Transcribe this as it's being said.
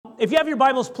If you have your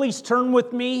Bibles, please turn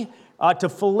with me to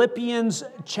Philippians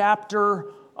chapter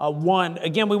 1.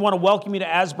 Again, we want to welcome you to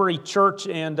Asbury Church,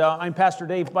 and I'm Pastor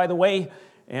Dave, by the way,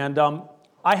 and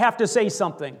I have to say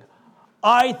something.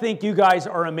 I think you guys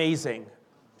are amazing.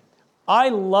 I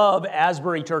love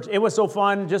Asbury Church. It was so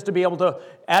fun just to be able to,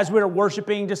 as we were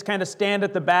worshiping, just kind of stand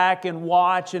at the back and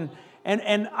watch.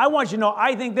 And I want you to know,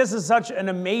 I think this is such an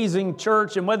amazing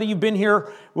church. And whether you've been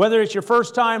here, whether it's your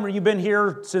first time or you've been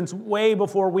here since way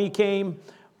before we came,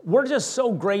 we're just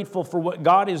so grateful for what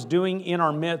God is doing in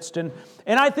our midst. And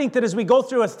I think that as we go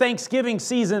through a Thanksgiving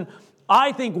season,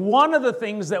 I think one of the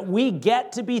things that we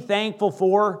get to be thankful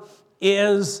for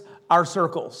is our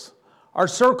circles. Our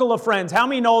circle of friends. How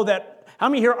many know that? How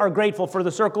many here are grateful for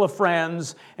the circle of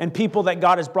friends and people that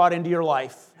God has brought into your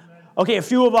life? Okay, a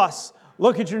few of us.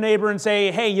 Look at your neighbor and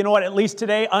say, hey, you know what? At least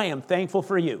today, I am thankful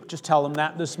for you. Just tell them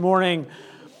that this morning.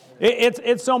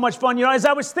 It's so much fun. You know, as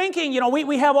I was thinking,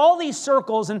 we have all these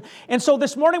circles. And so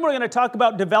this morning, we're going to talk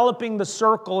about developing the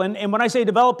circle. And when I say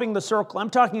developing the circle, I'm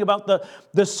talking about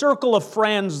the circle of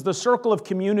friends, the circle of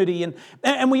community.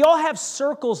 And we all have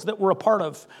circles that we're a part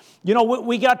of. You know,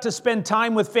 we got to spend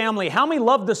time with family. How many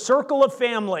love the circle of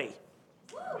family?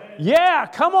 Yeah,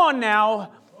 come on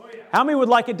now. How many would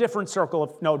like a different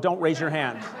circle? No, don't raise your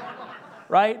hand.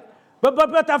 Right? But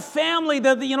the family,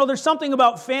 there's something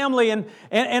about family, and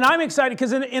I'm excited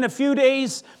because in a few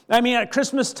days, at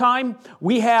Christmas time,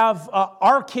 we have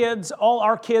our kids, all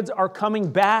our kids are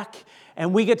coming back,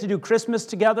 and we get to do Christmas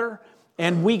together,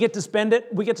 and we get to spend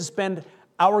it. We get to spend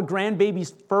our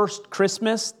grandbaby's first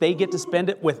Christmas. They get to spend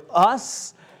it with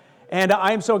us, and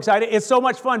I am so excited. It's so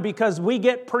much fun because we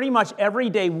get pretty much every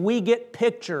day, we get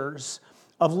pictures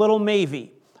of little Mavie,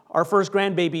 our first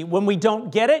grandbaby. When we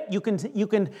don't get it, you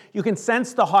can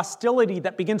sense the hostility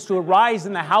that begins to arise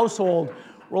in the household.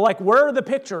 We're like, where are the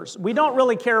pictures? We don't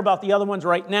really care about the other ones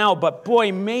right now, but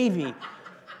boy, Mavie,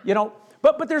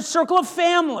 But there's a circle of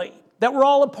family that we're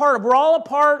all a part of. We're all a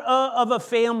part of a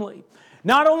family.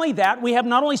 Not only that, we have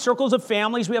not only circles of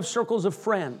families, we have circles of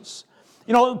friends.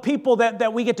 People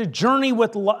that we get to journey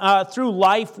with through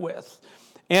life with.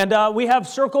 And we have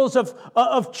circles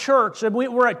of church, and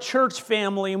we're a church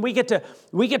family, and we get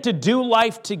to do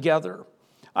life together.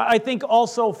 I think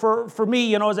also for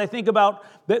me, as I think about,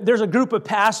 there's a group of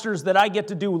pastors that I get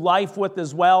to do life with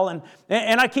as well, and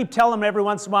I keep telling them every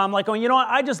once in a while, I'm like,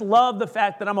 I just love the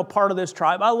fact that I'm a part of this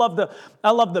tribe. I love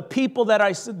the people that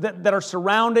are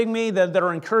surrounding me, that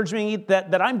are encouraging me,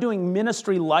 that I'm doing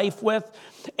ministry life with,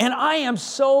 and I am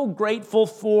so grateful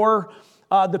for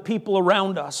the people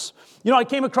around us. I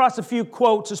came across a few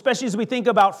quotes, especially as we think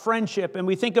about friendship and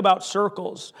we think about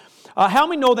circles. How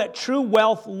many know that true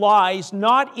wealth lies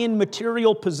not in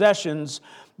material possessions,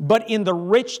 but in the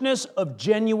richness of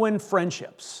genuine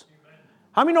friendships?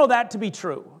 How many know that to be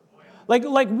true? Like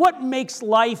what makes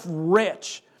life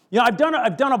rich? I've done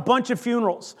a bunch of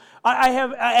funerals.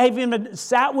 I've even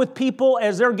sat with people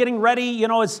as they're getting ready,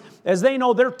 as they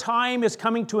know their time is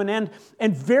coming to an end.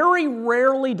 And very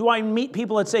rarely do I meet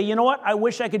people that say, you know what, I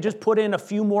wish I could just put in a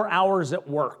few more hours at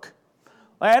work.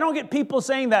 I don't get people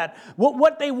saying that.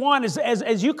 What they want is,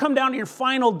 as you come down to your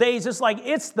final days,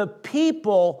 it's the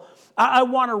people I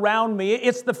want around me.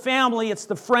 It's the family, it's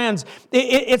the friends.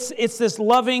 It's this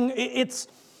loving, it's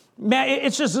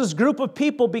just this group of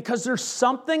people, because there's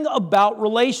something about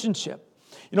relationship.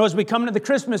 As we come into the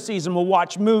Christmas season, we'll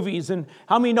watch movies, and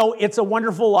how many know It's a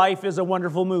Wonderful Life is a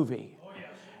wonderful movie? Oh, yes.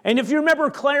 And if you remember,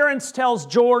 Clarence tells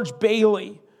George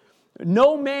Bailey,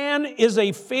 no man is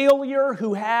a failure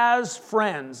who has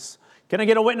friends. Can I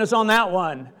get a witness on that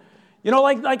one?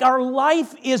 Like our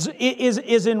life is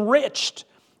enriched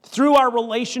through our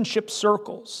relationship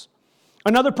circles.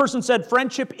 Another person said,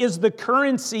 friendship is the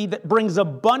currency that brings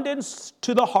abundance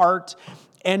to the heart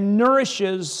and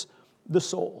nourishes the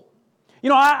soul.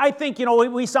 I think,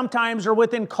 we sometimes, or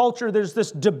within culture, there's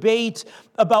this debate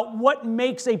about what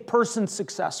makes a person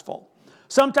successful.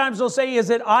 Sometimes they'll say, is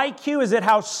it IQ? Is it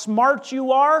how smart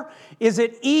you are? Is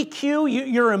it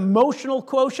EQ, your emotional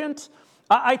quotient?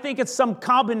 I think it's some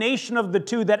combination of the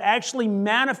two that actually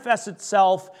manifests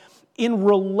itself in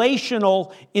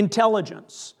relational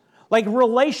intelligence. Like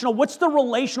what's the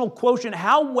relational quotient?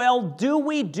 How well do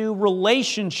we do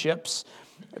relationships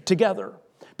together?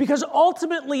 Because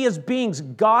ultimately, as beings,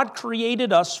 God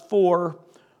created us for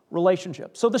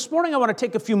relationships. So this morning, I want to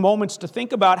take a few moments to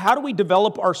think about how do we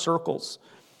develop our circles.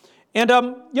 And,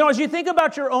 as you think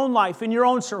about your own life in your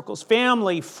own circles,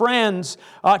 family, friends,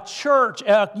 church,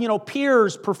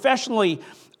 peers, professionally,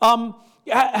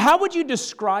 how would you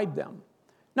describe them?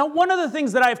 Now, one of the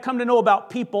things that I've come to know about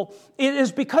people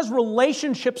is because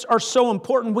relationships are so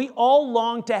important, we all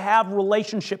long to have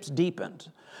relationships deepened.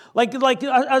 Like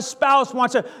a spouse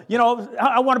wants to,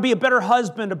 I want to be a better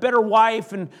husband, a better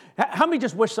wife. And how many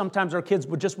just wish sometimes our kids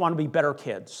would just want to be better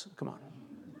kids? Come on.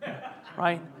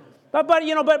 Right? But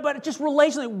just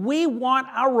relationally, we want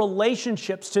our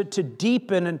relationships to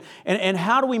deepen, and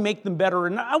how do we make them better?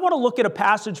 And I want to look at a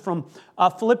passage from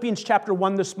Philippians chapter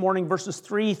 1 this morning, verses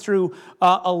 3 through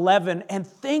 11, and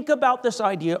think about this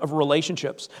idea of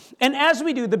relationships. And as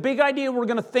we do, the big idea we're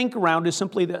going to think around is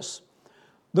simply this.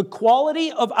 The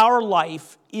quality of our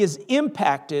life is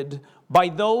impacted by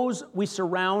those we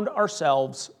surround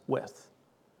ourselves with.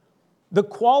 The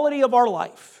quality of our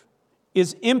life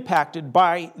is impacted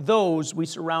by those we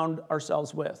surround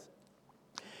ourselves with.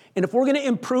 And if we're going to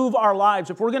improve our lives,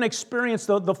 if we're going to experience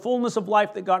the fullness of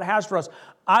life that God has for us,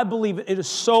 I believe it is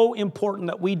so important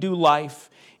that we do life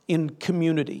in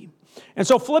community. And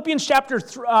so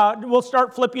we'll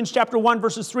start Philippians chapter 1,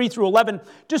 verses 3 through 11.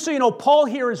 Just so you know, Paul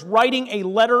here is writing a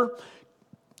letter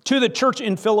to the church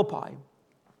in Philippi.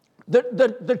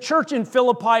 The church in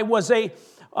Philippi was an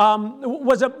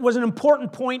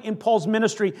important point in Paul's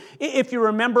ministry. If you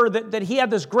remember that he had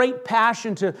this great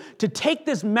passion to take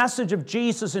this message of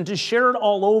Jesus and to share it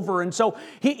all over. And so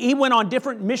he went on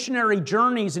different missionary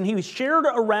journeys, and he shared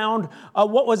around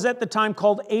what was at the time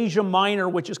called Asia Minor,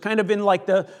 which is kind of in like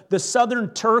the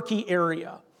southern Turkey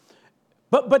area.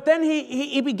 But then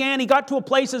he got to a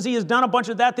place, as he has done a bunch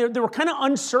of that, they were kind of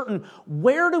uncertain.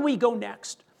 Where do we go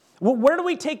next? Where do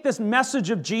we take this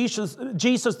message of Jesus,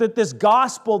 that this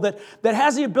gospel that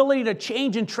has the ability to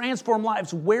change and transform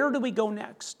lives? Where do we go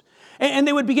next? And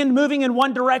they would begin moving in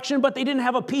one direction, but they didn't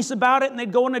have a peace about it, and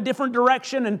they'd go in a different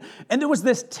direction. And there was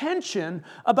this tension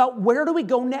about where do we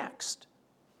go next?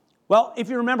 Well,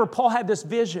 if you remember, Paul had this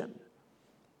vision.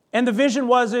 And the vision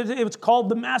was, it was called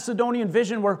the Macedonian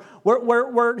vision,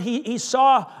 where he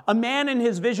saw a man in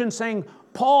his vision saying,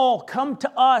 Paul, come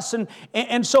to us.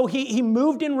 And so he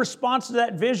moved in response to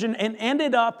that vision and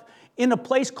ended up in a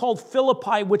place called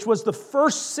Philippi, which was the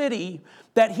first city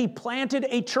that he planted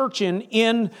a church on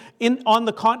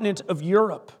the continent of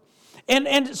Europe.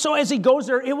 And so as he goes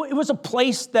there, it was a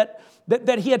place that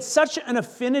he had such an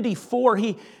affinity for.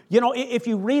 If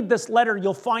you read this letter,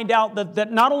 you'll find out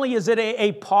that not only is it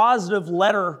a positive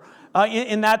letter,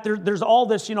 in that there's all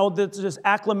this, this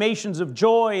acclamations of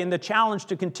joy and the challenge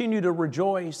to continue to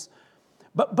rejoice.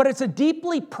 But it's a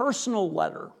deeply personal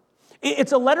letter.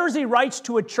 It's a letter as he writes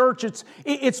to a church.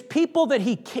 It's people that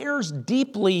he cares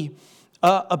deeply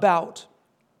about.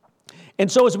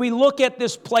 And so as we look at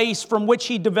this place from which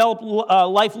he developed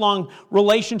lifelong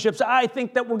relationships, I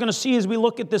think that we're going to see, as we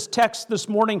look at this text this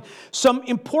morning, some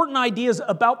important ideas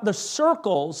about the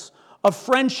circles of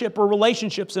friendship or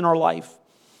relationships in our life.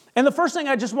 And the first thing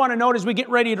I just want to note as we get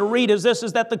ready to read is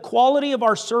that the quality of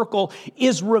our circle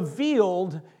is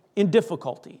revealed in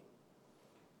difficulty.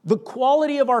 The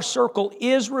quality of our circle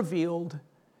is revealed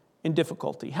in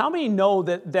difficulty. How many know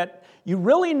that you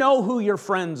really know who your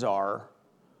friends are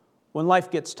when life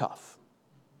gets tough?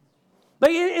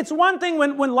 Like, it's one thing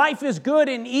when life is good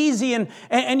and easy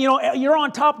and you're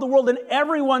on top of the world and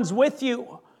everyone's with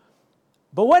you.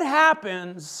 But what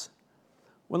happens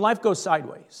when life goes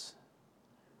sideways?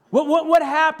 What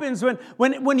happens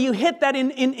when you hit that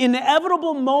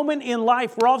inevitable moment in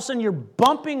life where all of a sudden you're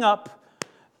bumping up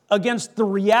against the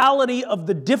reality of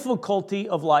the difficulty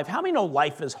of life? How many know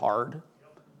life is hard?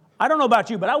 I don't know about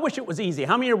you, but I wish it was easy.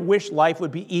 How many wish life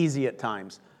would be easy at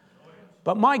times?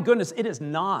 But my goodness, it is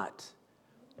not.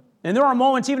 And there are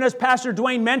moments, even as Pastor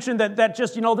Dwayne mentioned, that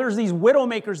just, there's these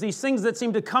widowmakers, these things that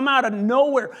seem to come out of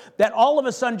nowhere, that all of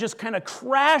a sudden just kind of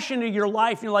crash into your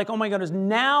life. And you're like, oh my goodness,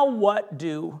 now what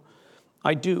do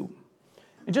I do?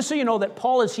 And just so you know that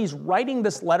Paul, as he's writing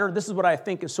this letter, this is what I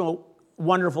think is so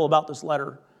wonderful about this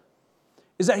letter,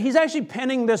 is that he's actually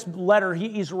penning this letter.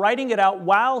 He's writing it out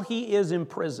while he is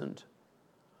imprisoned.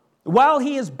 While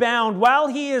he is bound, while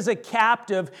he is a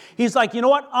captive, he's like, you know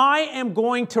what? I am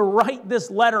going to write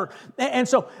this letter. And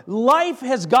so life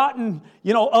has gotten,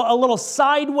 a little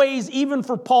sideways even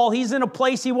for Paul. He's in a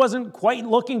place he wasn't quite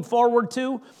looking forward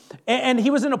to. And he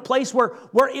was in a place where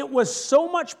it was so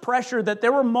much pressure that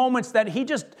there were moments that he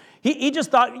just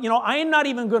thought, I am not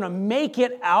even going to make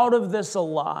it out of this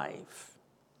alive.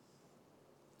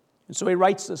 And so he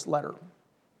writes this letter.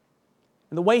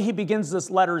 And the way he begins this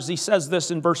letter is he says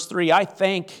this in verse 3, I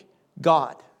thank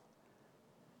God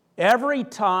every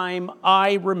time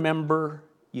I remember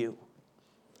you.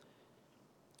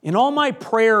 In all my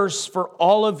prayers for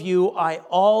all of you, I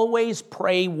always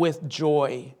pray with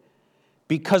joy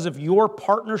because of your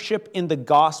partnership in the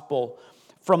gospel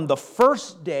from the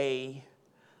first day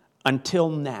until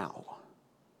now.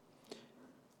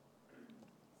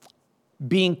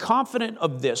 Being confident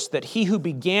of this, that he who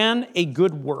began a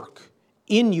good work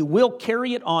in you will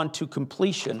carry it on to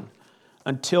completion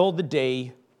until the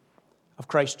day of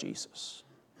Christ Jesus.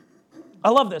 I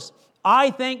love this.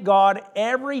 I thank God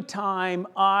every time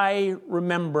I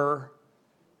remember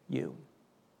you.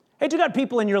 Hey, you got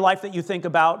people in your life that you think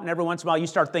about, and every once in a while you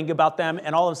start thinking about them,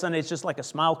 and all of a sudden it's just like a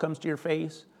smile comes to your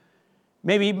face?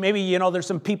 Maybe there's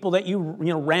some people that you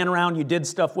ran around, you did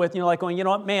stuff with, and you're like going, you know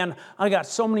what, man, I got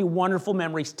so many wonderful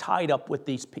memories tied up with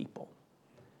these people.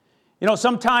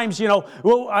 Sometimes,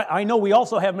 I know we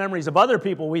also have memories of other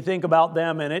people. We think about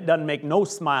them, and it doesn't make no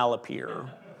smile appear.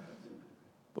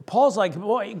 But Paul's like,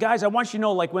 boy, guys, I want you to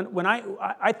know, like when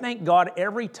I thank God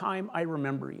every time I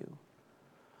remember you.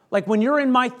 Like when you're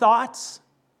in my thoughts,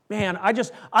 man, I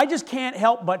just can't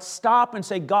help but stop and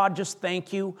say, God, just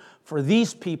thank you for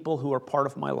these people who are part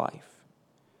of my life.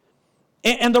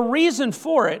 And the reason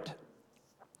for it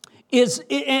is,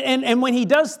 and when he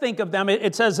does think of them,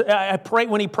 it says,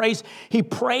 when he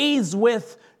prays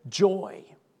with joy.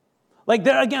 Like,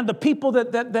 again, the people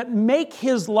that make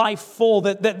his life full,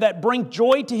 that bring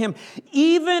joy to him,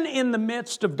 even in the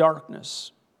midst of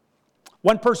darkness.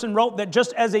 One person wrote that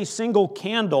just as a single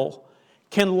candle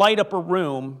can light up a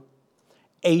room,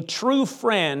 a true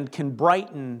friend can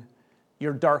brighten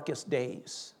your darkest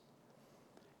days.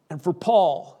 And for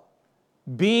Paul,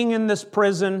 being in this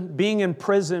prison, being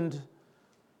imprisoned,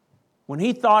 when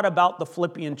he thought about the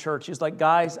Philippian church, he's like,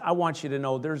 guys, I want you to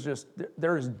know there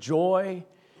is joy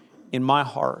in my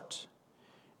heart.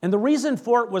 And the reason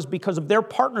for it was because of their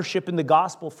partnership in the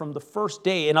gospel from the first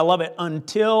day, and I love it,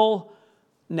 until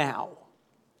now.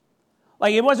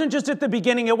 Like, it wasn't just at the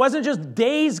beginning, it wasn't just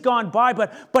days gone by,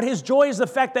 but his joy is the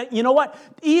fact that, you know what?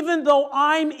 Even though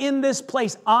I'm in this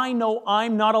place, I know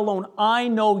I'm not alone. I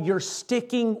know you're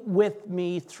sticking with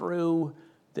me through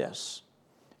this.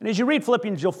 And as you read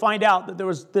Philippians, you'll find out that there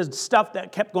was this stuff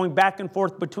that kept going back and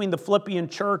forth between the Philippian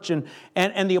church and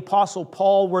the Apostle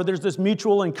Paul, where there's this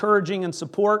mutual encouraging and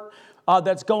support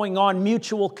that's going on,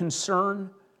 mutual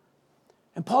concern.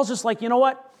 And Paul's just like, you know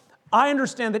what? I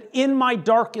understand that in my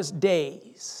darkest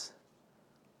days,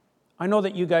 I know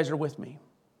that you guys are with me.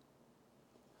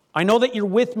 I know that you're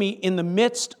with me in the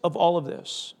midst of all of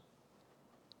this.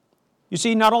 You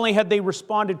see, not only had they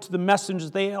responded to the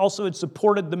message, they also had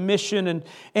supported the mission.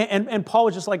 And Paul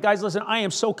was just like, guys, listen, I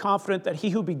am so confident that he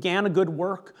who began a good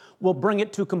work will bring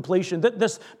it to completion.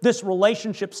 This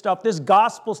relationship stuff, this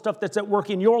gospel stuff that's at work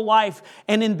in your life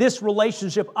and in this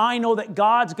relationship, I know that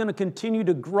God's going to continue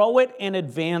to grow it and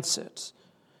advance it.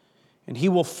 And he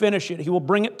will finish it. He will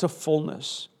bring it to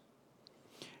fullness.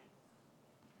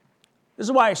 This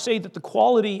is why I say that the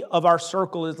quality of our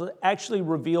circle is actually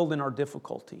revealed in our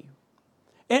difficulty.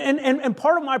 And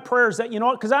part of my prayer is that,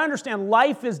 because I understand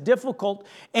life is difficult,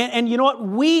 and you know what?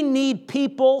 We need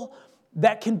people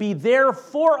that can be there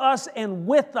for us and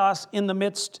with us in the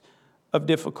midst of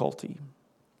difficulty.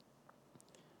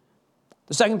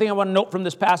 The second thing I want to note from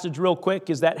this passage real quick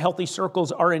is that healthy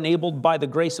circles are enabled by the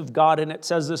grace of God, and it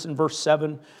says this in verse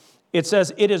 7. It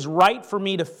says, "It is right for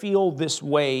me to feel this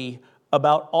way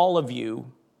about all of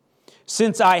you,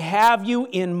 since I have you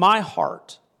in my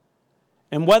heart.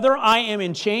 And whether I am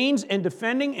in chains and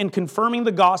defending and confirming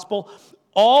the gospel,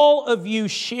 all of you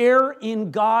share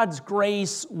in God's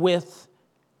grace with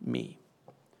me."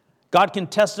 God can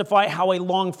testify how I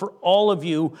long for all of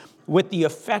you with the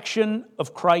affection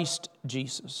of Christ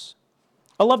Jesus.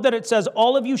 I love that it says,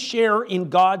 all of you share in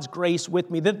God's grace with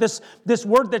me. That this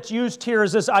word that's used here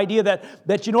is this idea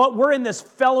that you know what, we're in this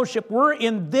fellowship, we're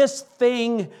in this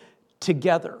thing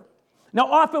together. Now,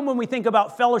 often when we think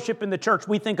about fellowship in the church,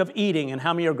 we think of eating, and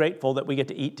how many are grateful that we get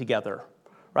to eat together,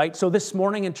 right? So this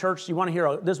morning in church, you want to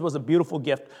hear, this was a beautiful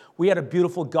gift. We had a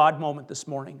beautiful God moment this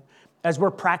morning. As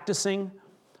we're practicing,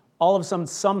 all of a sudden,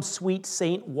 some sweet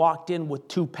saint walked in with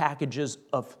 2 packages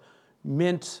of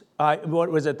mint,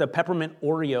 the peppermint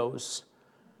Oreos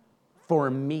for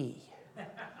me.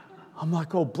 I'm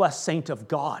like, oh, blessed saint of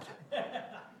God.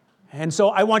 And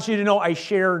so I want you to know I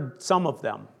shared some of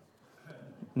them.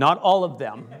 Not all of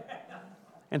them.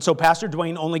 And so Pastor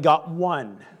Dwayne only got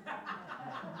 1.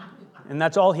 And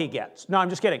that's all he gets. No, I'm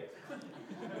just kidding.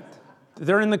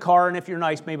 They're in the car, and if you're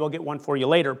nice, maybe I'll get 1 for you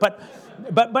later. But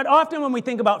often when we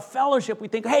think about fellowship, we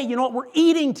think, hey, you know what, we're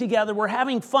eating together, we're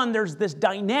having fun, there's this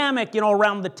dynamic,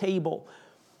 around the table.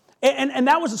 And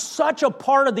that was such a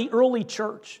part of the early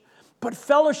church. But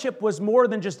fellowship was more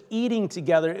than just eating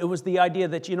together. It was the idea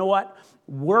that, you know what,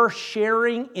 we're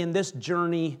sharing in this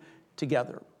journey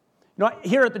together. You know,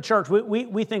 here at the church,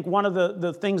 we think one of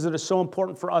the things that is so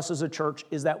important for us as a church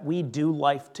is that we do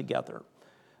life together.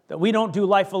 That we don't do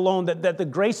life alone, that the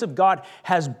grace of God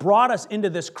has brought us into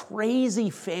this crazy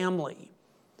family.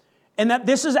 And that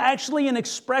this is actually an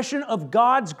expression of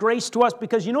God's grace to us,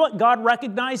 because you know what God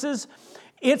recognizes?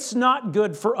 It's not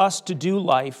good for us to do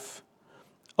life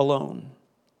alone.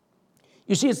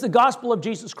 You see, it's the gospel of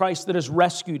Jesus Christ that has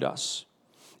rescued us.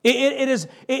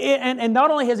 And not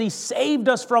only has He saved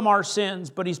us from our sins,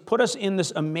 but He's put us in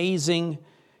this amazing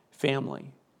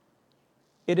family.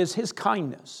 It is His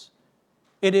kindness.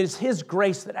 It is His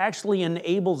grace that actually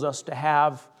enables us to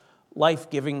have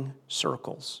life-giving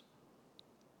circles.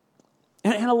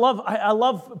 And I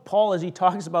love Paul as he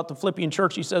talks about the Philippian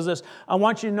church. He says this, I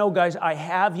want you to know, guys, I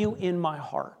have you in my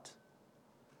heart.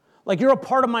 Like, you're a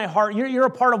part of my heart. You're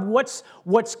a part of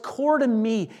what's core to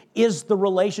me is the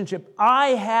relationship. I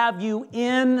have you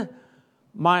in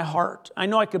my heart. I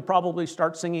know I could probably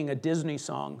start singing a Disney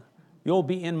song. You'll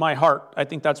be in my heart. I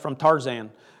think that's from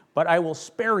Tarzan. But I will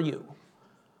spare you.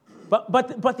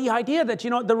 But the idea that,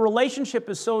 you know, the relationship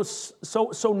is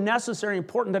so necessary and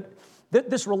important that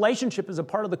this relationship is a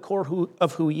part of the core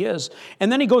of who He is.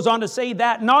 And then he goes on to say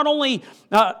that not only,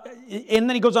 and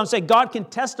then he goes on to say, God can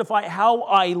testify how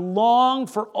I long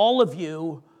for all of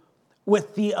you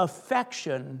with the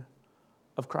affection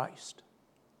of Christ.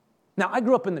 Now, I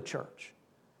grew up in the church.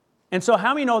 And so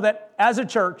how many know that as a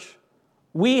church,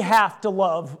 we have to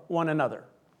love one another?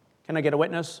 Can I get a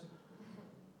witness?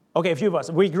 Okay, a few of us.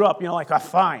 We grew up, you know, like,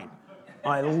 fine,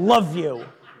 I love you.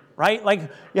 Right? Like,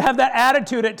 you have that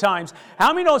attitude at times.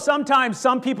 How many know sometimes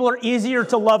some people are easier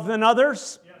to love than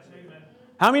others? Yes, amen.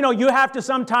 How many know you have to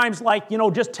sometimes, like, you know,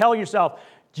 just tell yourself,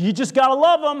 you just got to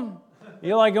love them.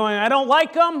 You're like going, I don't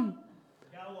like them,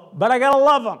 but I got to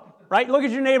love them. Right? Look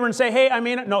at your neighbor and say, hey,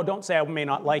 no, don't say I may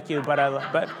not like you, but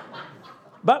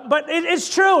it's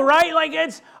true, right?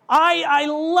 Like, I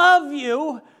love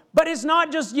you, but it's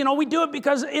not just, you know, we do it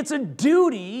because it's a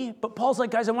duty. But Paul's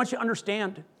like, guys, I want you to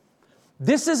understand,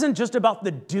 this isn't just about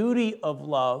the duty of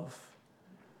love.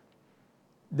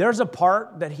 There's a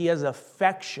part that He has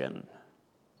affection.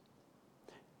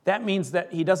 That means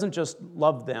that He doesn't just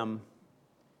love them,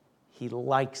 He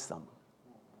likes them.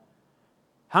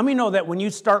 How many know that when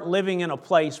you start living in a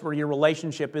place where your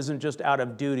relationship isn't just out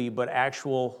of duty, but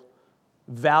actual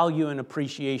value and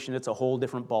appreciation, it's a whole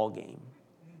different ballgame?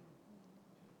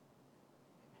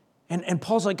 And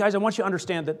Paul's like, guys, I want you to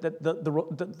understand that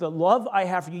the love I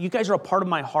have for you, you guys are a part of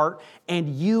my heart,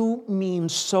 and you mean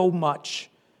so much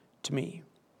to me.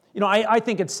 You know, I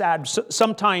think it's sad.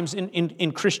 Sometimes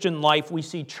in Christian life, we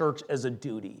see church as a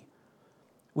duty.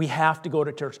 We have to go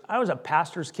to church. I was a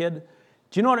pastor's kid.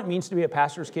 Do you know what it means to be a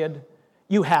pastor's kid?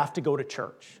 You have to go to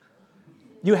church.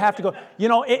 You have to go. You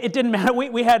know, it didn't matter.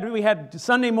 We had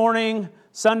Sunday morning,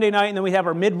 Sunday night, and then we'd have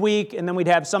our midweek, and then we'd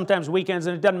have sometimes weekends,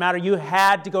 and it doesn't matter. You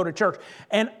had to go to church.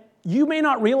 And you may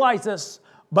not realize this,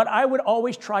 but I would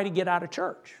always try to get out of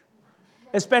church,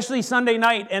 especially Sunday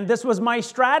night, and this was my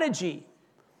strategy.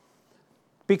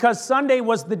 Because Sunday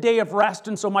was the day of rest,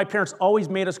 and so my parents always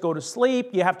made us go to sleep.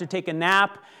 You have to take a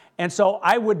nap. And so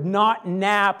I would not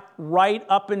nap right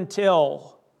up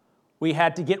until we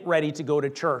had to get ready to go to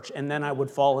church, and then I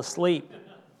would fall asleep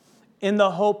in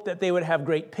the hope that they would have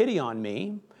great pity on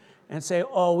me and say,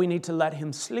 oh, we need to let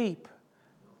him sleep.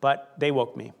 But they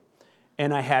woke me,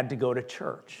 and I had to go to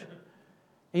church.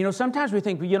 And, you know, sometimes we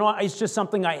think, you know, it's just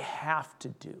something I have to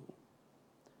do.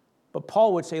 But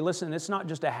Paul would say, listen, it's not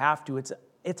just a have to,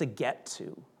 it's a get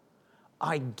to.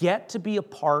 I get to be a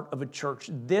part of a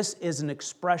church. This is an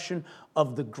expression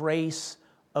of the grace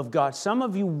of God. Some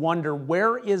of you wonder,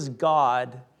 where is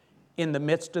God in the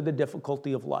midst of the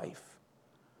difficulty of life?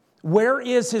 Where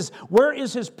is His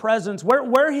presence?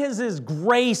 Where is His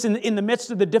grace in the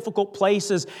midst of the difficult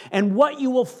places? And what you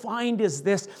will find is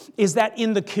this, is that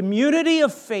in the community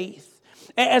of faith,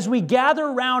 as we gather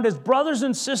around as brothers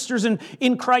and sisters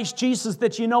in Christ Jesus,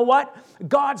 that you know what?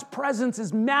 God's presence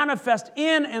is manifest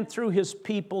in and through His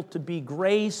people to be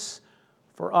grace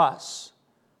for us,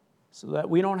 so that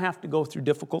we don't have to go through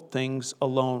difficult things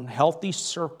alone. Healthy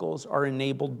circles are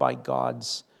enabled by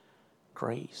God's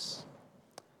grace.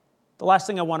 The last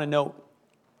thing I want to note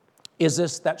is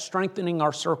this, that strengthening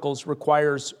our circles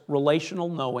requires relational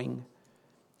knowing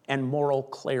and moral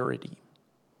clarity.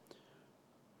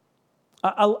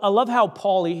 I love how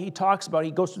Paul, he talks about,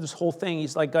 he goes through this whole thing.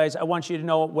 He's like, guys, I want you to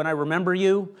know when I remember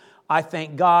you, I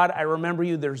thank God. I remember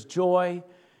you, there's joy.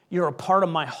 You're a part of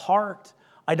my heart.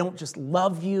 I don't just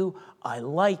love you, I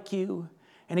like you.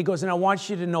 And he goes, and I want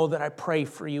you to know that I pray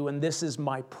for you, and this is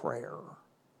my prayer.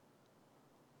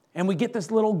 And we get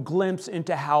this little glimpse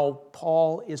into how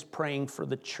Paul is praying for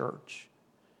the church.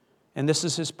 And this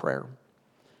is his prayer.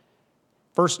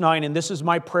 Verse 9, and this is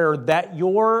my prayer, that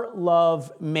your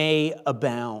love may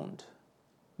abound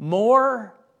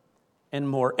more and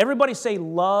more. Everybody say,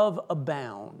 love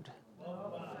abound.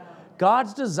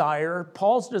 God's desire,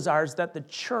 Paul's desire is that the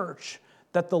church,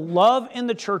 that the love in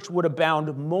the church would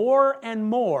abound more and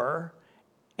more.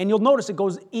 And you'll notice it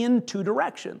goes in two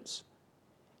directions.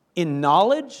 In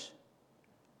knowledge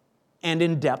and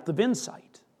in depth of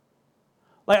insight.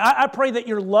 Like I pray that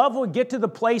your love will get to the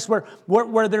place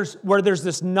where there's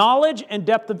this knowledge and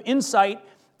depth of insight.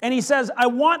 And he says, I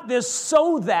want this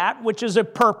so that, which is a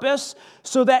purpose,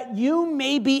 so that you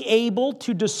may be able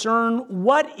to discern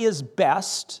what is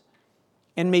best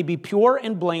and may be pure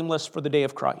and blameless for the day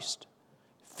of Christ,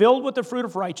 filled with the fruit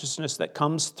of righteousness that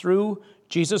comes through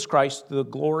Jesus Christ to the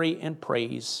glory and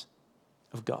praise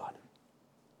of God.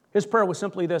 His prayer was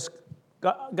simply this.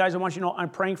 Guys, I want you to know, I'm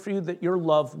praying for you that your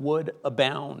love would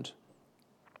abound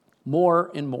more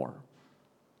and more.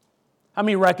 How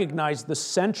many recognize the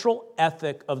central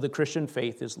ethic of the Christian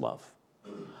faith is love?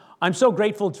 I'm so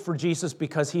grateful for Jesus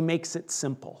because he makes it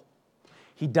simple.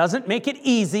 He doesn't make it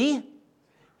easy.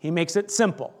 He makes it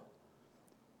simple.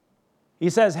 He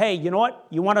says, hey, you know what?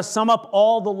 You want to sum up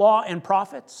all the law and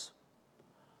prophets?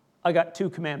 I got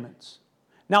 2 commandments.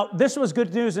 Now, this was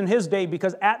good news in his day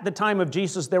because at the time of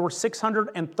Jesus, there were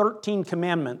 613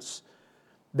 commandments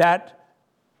that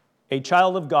a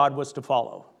child of God was to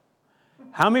follow.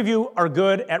 How many of you are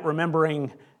good at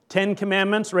remembering 10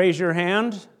 commandments? Raise your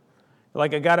hand.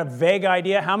 Like I got a vague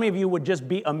idea. How many of you would just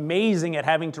be amazing at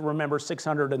having to remember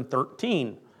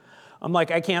 613? I'm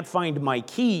like, I can't find my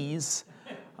keys.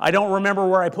 I don't remember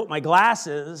where I put my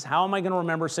glasses. How am I going to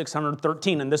remember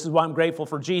 613? And this is why I'm grateful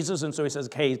for Jesus. And so he says,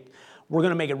 okay, we're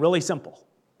going to make it really simple.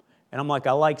 And I'm like,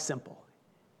 I like simple.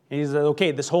 And he says,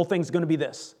 okay, this whole thing's going to be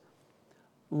this.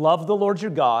 Love the Lord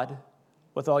your God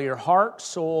with all your heart,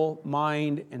 soul,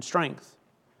 mind, and strength.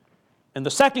 And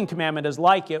the second commandment is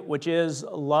like it, which is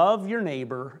love your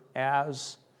neighbor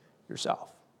as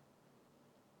yourself.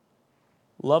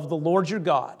 Love the Lord your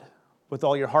God with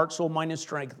all your heart, soul, mind, and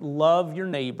strength. Love your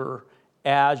neighbor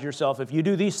as yourself. If you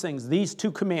do these things, these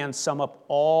 2 commands sum up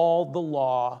all the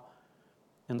law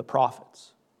and the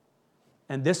prophets.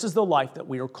 And this is the life that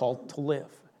we are called to live.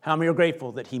 How many are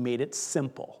grateful that he made it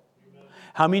simple?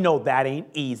 How many know that ain't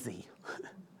easy?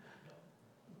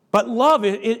 But love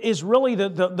is really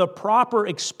the proper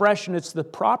expression. It's the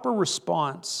proper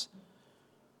response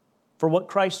for what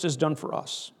Christ has done for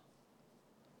us.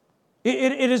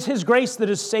 It is his grace that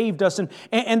has saved us.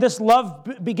 And this love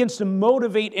begins to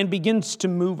motivate and begins to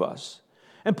move us.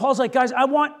 And Paul's like, guys, I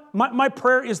want, my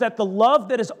prayer is that the love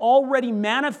that is already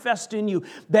manifest in you,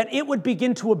 that it would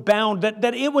begin to abound,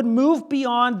 that it would move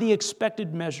beyond the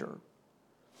expected measure.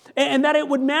 And that it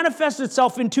would manifest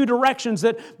itself in 2 directions,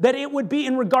 that it would be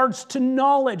in regards to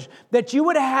knowledge, that you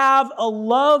would have a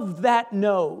love that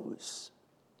knows.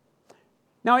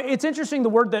 Now, it's interesting the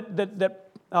word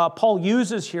that Paul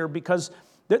uses here because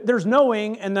there's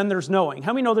knowing and then there's knowing.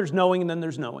 How many know there's knowing and then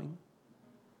there's knowing?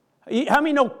 How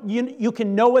many know you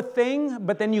can know a thing,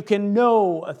 but then you can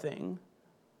know a thing?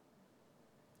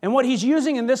 And what he's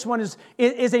using in this one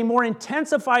is a more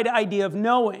intensified idea of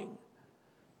knowing.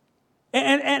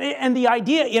 And the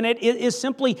idea in it is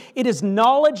simply, it is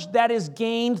knowledge that is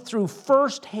gained through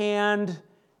firsthand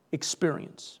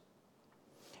experience.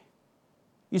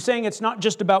 You're saying it's not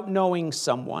just about knowing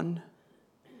someone,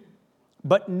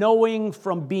 but knowing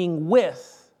from being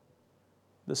with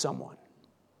the someone.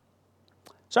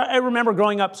 So I remember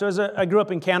growing up, I grew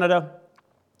up in Canada,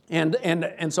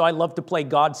 and so I loved to play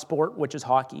God's sport, which is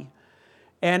hockey.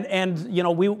 And you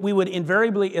know, we would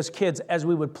invariably, as kids, as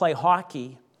we would play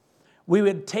hockey, we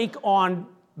would take on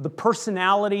the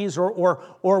personalities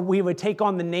or we would take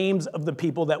on the names of the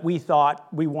people that we thought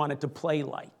we wanted to play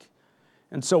like.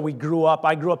 And so I grew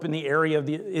up in the area of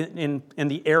in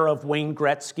the era of Wayne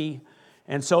Gretzky.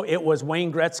 And so it was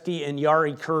Wayne Gretzky and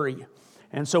Jari Kurri.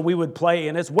 And so we would play,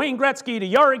 and it's Wayne Gretzky to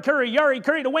Jari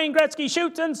Kurri to Wayne Gretzky,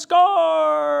 shoots and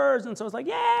scores. And so it's like,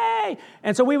 yay!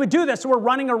 And so we would do this. So we're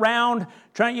running around,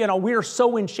 trying, we are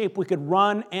so in shape we could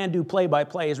run and do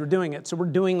play-by-play as we're doing it. So we're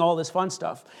doing all this fun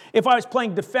stuff. If I was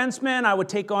playing defenseman, I would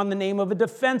take on the name of a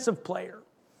defensive player.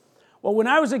 Well, when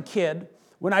I was a kid,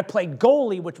 when I played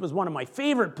goalie, which was one of my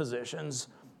favorite positions,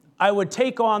 I would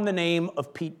take on the name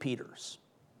of Pete Peters.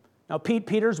 Now, Pete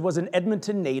Peters was an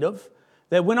Edmonton native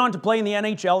that went on to play in the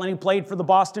NHL, and he played for the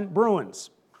Boston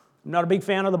Bruins. I'm not a big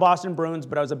fan of the Boston Bruins,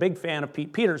 but I was a big fan of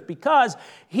Pete Peters because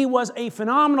he was a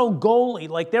phenomenal goalie.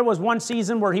 Like there was one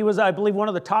season where he was, I believe, one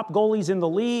of the top goalies in the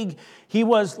league. He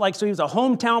was a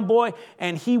hometown boy,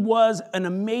 and he was an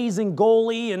amazing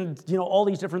goalie and, all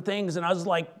these different things. And I was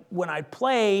like, when I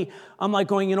play, I'm like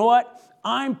going, you know what?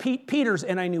 I'm Pete Peters,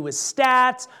 and I knew his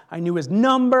stats. I knew his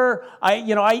number.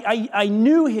 I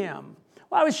knew him.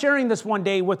 Well, I was sharing this one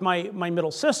day with my middle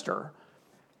sister,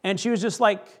 and she was just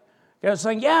like, I was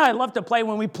saying, yeah, I'd love to play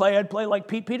when we play. I'd play like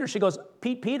Pete Peters. She goes,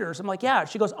 Pete Peters? I'm like, yeah.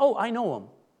 She goes, oh, I know him.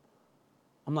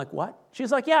 I'm like, what?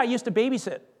 She's like, yeah, I used to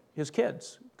babysit his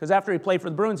kids. Because after he played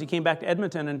for the Bruins, he came back to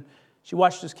Edmonton, and she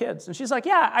watched his kids. And she's like,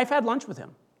 yeah, I've had lunch with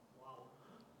him.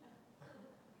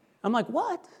 I'm like,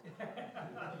 what?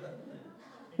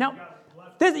 Now,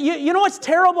 you know what's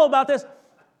terrible about this?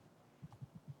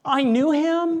 I knew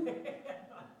him,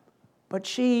 but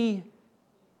she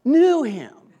knew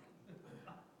him.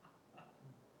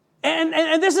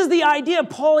 And this is the idea.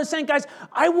 Paul is saying, guys,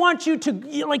 I want you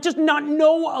to just not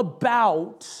know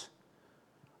about,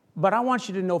 but I want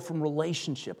you to know from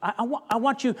relationship. I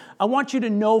want you to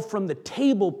know from the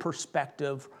table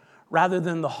perspective rather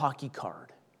than the hockey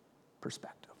card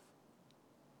perspective.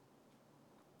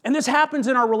 And this happens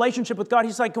in our relationship with God.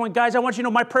 He's like going, guys, I want you to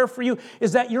know my prayer for you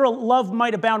is that your love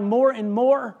might abound more and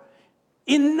more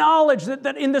in knowledge,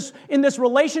 that in this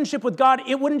relationship with God,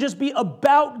 it wouldn't just be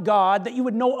about God, that you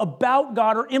would know about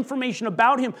God or information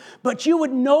about Him, but you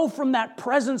would know from that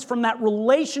presence, from that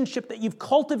relationship that you've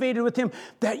cultivated with Him,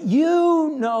 that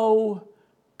you know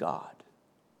God.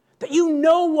 That you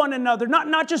know one another,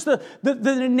 not just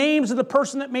the names of the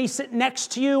person that may sit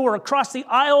next to you or across the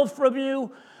aisle from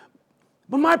you,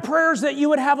 but my prayer is that you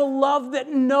would have a love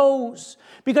that knows.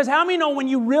 Because how many know when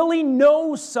you really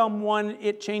know someone,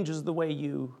 it changes the way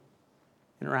you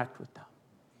interact with them?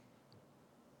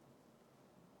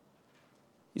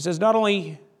 He says, not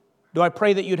only do I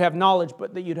pray that you'd have knowledge,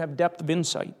 but that you'd have depth of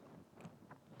insight.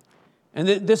 And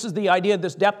this is the idea,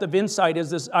 this depth of insight is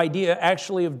this idea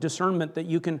actually of discernment, that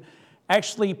you can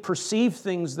actually perceive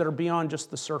things that are beyond just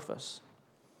the surface.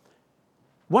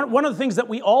 One of the things that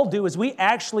we all do is we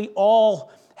actually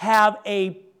all have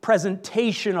a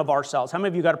presentation of ourselves. How many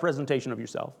of you got a presentation of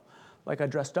yourself? Like, I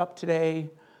dressed up today,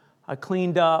 I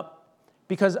cleaned up,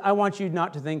 because I want you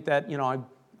not to think that, I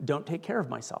don't take care of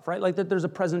myself, right? Like that there's a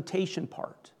presentation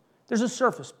part. There's a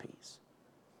surface piece.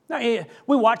 Now,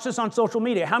 we watch this on social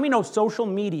media. How many know social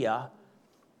media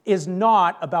is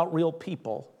not about real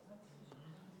people?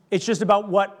 It's just about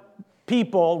what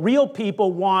real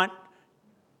people want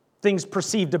things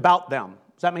perceived about them.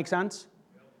 Does that make sense?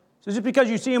 So just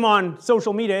because you see them on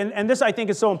social media, and this I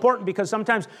think is so important because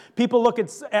sometimes people look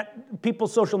at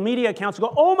people's social media accounts and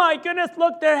go, oh my goodness,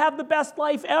 look, they have the best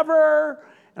life ever.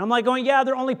 And I'm like going, yeah,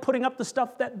 they're only putting up the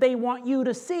stuff that they want you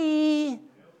to see.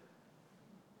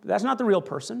 But that's not the real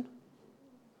person.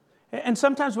 And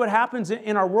sometimes what happens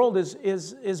in our world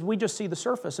is we just see the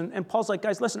surface. And Paul's like,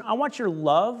 guys, listen, I want your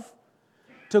love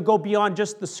to go beyond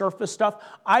just the surface stuff.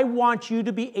 I want you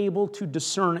to be able to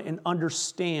discern and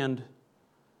understand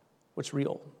what's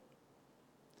real.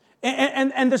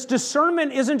 And this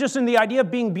discernment isn't just in the idea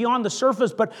of being beyond the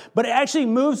surface, but it actually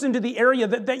moves into the area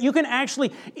that you can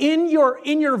actually, in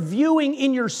your viewing,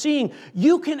 in your seeing,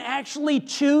 you can actually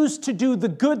choose to do the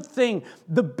good thing,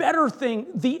 the better thing,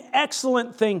 the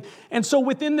excellent thing. And so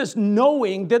within this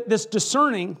knowing, that this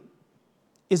discerning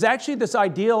is actually this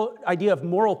idea of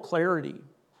moral clarity.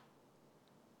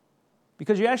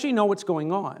 Because you actually know what's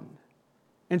going on.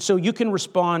 And so you can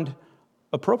respond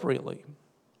appropriately.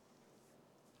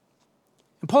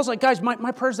 And Paul's like, guys,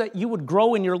 my prayer is that you would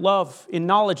grow in your love, in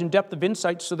knowledge, and depth of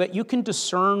insight so that you can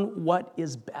discern what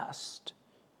is best.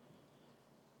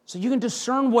 So you can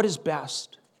discern what is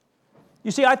best. You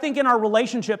see, I think in our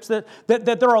relationships that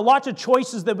there are lots of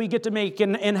choices that we get to make,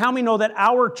 and how many know that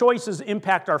our choices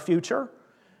impact our future?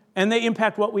 And they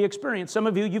impact what we experience. Some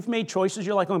of you, you've made choices.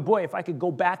 You're like, oh boy, if I could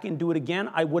go back and do it again,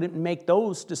 I wouldn't make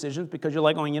those decisions because you're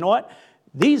like, oh, you know what?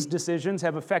 These decisions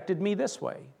have affected me this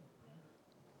way.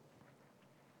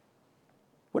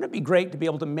 Wouldn't it be great to be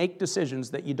able to make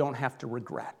decisions that you don't have to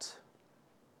regret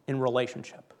in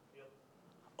relationship?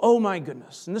 Oh my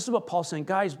goodness. And this is what Paul's saying.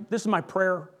 Guys, this is my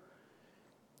prayer,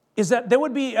 is that there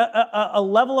would be a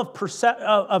level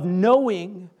of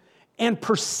knowing and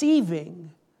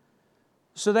perceiving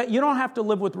so that you don't have to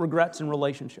live with regrets in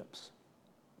relationships.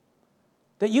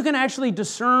 That you can actually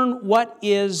discern what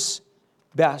is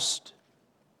best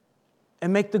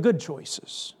and make the good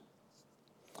choices.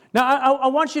 Now, I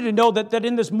want you to know that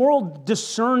in this moral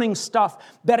discerning stuff,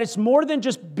 that it's more than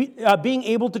just being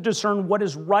able to discern what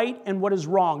is right and what is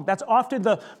wrong. That's often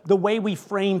the way we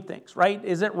frame things, right?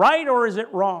 Is it right or is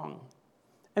it wrong?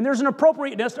 And there's an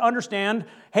appropriateness to understand,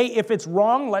 hey, if it's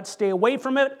wrong, let's stay away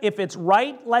from it. If it's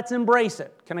right, let's embrace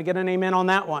it. Can I get an amen on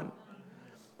that one?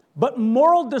 But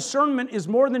moral discernment is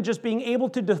more than just being able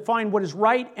to define what is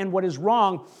right and what is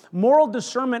wrong. Moral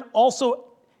discernment also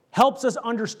helps us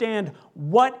understand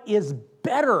what is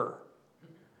better.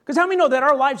 Because how many know that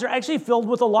our lives are actually filled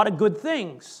with a lot of good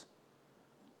things?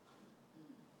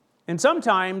 And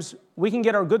sometimes we can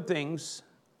get our good things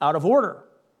out of order.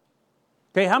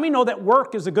 Okay, how many know that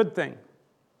work is a good thing?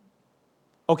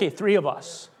 Okay, 3 of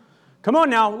us. Come on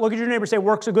now, look at your neighbor and say,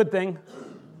 work's a good thing.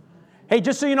 Hey,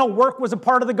 just so you know, work was a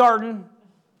part of the garden.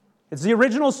 It's the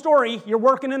original story. You're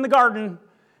working in the garden.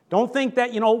 Don't think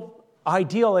that,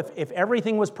 ideal, if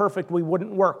everything was perfect, we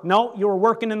wouldn't work. No, you were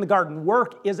working in the garden.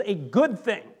 Work is a good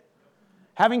thing.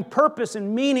 Having purpose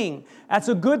and meaning, that's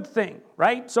a good thing,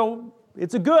 right? So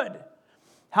it's a good.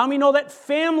 How many know that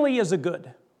family is a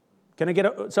good? Can I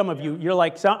get some of you? You're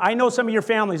like, I know some of your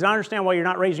families. I understand why you're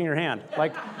not raising your hand.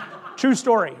 Like, true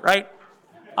story, right?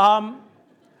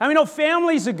 How many know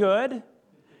family's a good?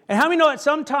 And how many know that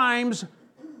sometimes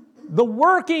the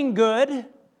working good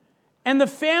and the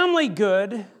family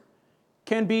good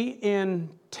can be in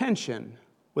tension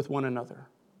with one another?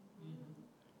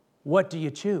 What do you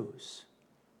choose?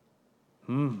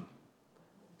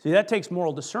 See, that takes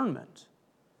moral discernment.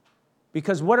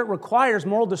 Because what it requires,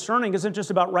 moral discerning, isn't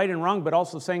just about right and wrong, but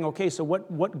also saying, okay, so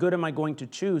what good am I going to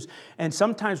choose? And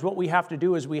sometimes what we have to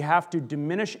do is we have to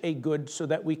diminish a good so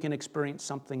that we can experience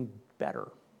something better.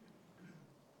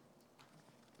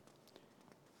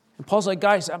 And Paul's like,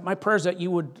 guys, my prayer is that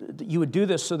you would do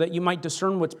this so that you might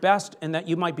discern what's best and that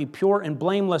you might be pure and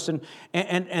blameless.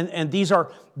 And these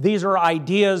are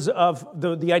ideas of,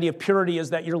 the idea of purity is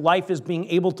that your life is being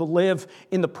able to live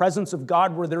in the presence of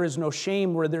God where there is no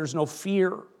shame, where there's no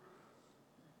fear.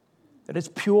 That it's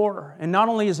pure. And not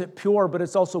only is it pure, but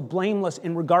it's also blameless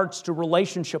in regards to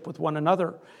relationship with one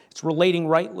another. It's relating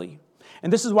rightly.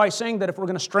 And this is why I'm saying that if we're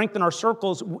going to strengthen our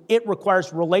circles, it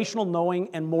requires relational knowing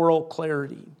and moral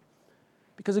clarity.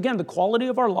 Because again, the quality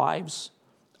of our lives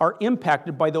are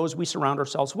impacted by those we surround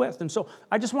ourselves with. And so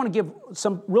I just want to give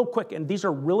some real quick, and these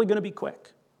are really going to be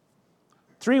quick.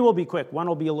 3 will be quick, 1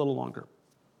 will be a little longer.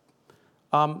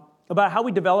 About how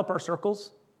we develop our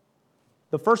circles.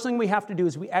 The first thing we have to do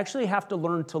is we actually have to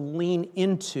learn to lean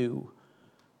into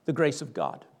the grace of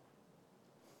God.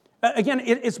 Again,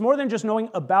 it's more than just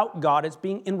knowing about God. It's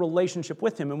being in relationship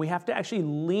with Him. And we have to actually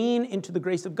lean into the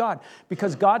grace of God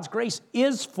because God's grace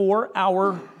is for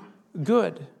our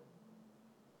good.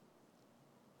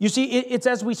 You see, it's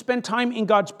as we spend time in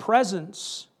God's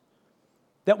presence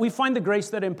that we find the grace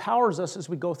that empowers us as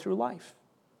we go through life.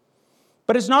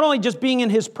 But it's not only just being in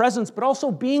His presence, but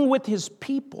also being with His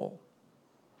people.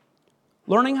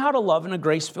 Learning how to love in a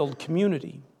grace-filled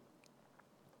community.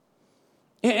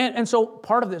 And so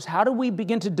part of this, how do we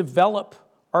begin to develop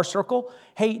our circle?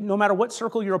 Hey, no matter what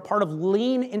circle you're a part of,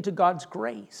 lean into God's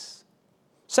grace.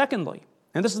 Secondly,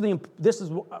 and this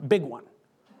is a big one,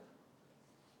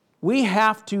 we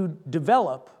have to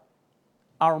develop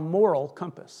our moral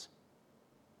compass.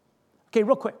 Okay,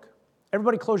 real quick.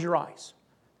 Everybody close your eyes.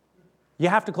 You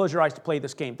have to close your eyes to play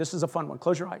this game. This is a fun one.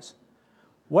 Close your eyes.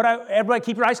 Everybody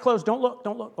keep your eyes closed. Don't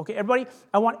look. Okay, everybody,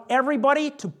 I want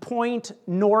everybody to point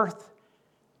north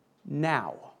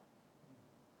now.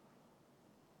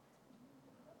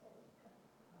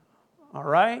 All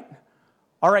right.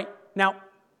 Now,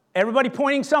 everybody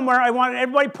pointing somewhere. I want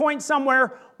everybody point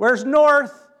somewhere. Where's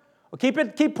north? Well,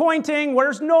 keep pointing.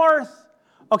 Where's north?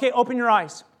 Okay, open your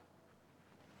eyes.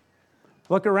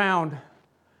 Look around.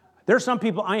 There's some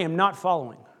people I am not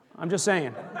following. I'm just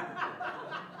saying.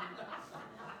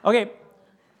 Okay.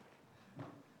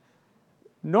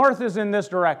 North is in this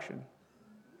direction.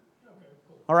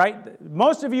 All right?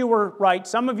 Most of you were right.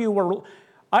 Some of you were...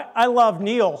 I love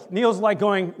Neil. Neil's like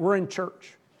going, we're in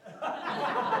church.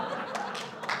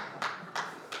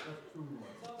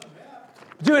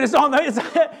 Dude, it's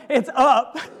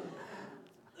up.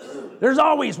 There's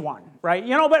always one, right?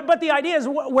 But the idea is,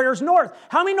 where's north?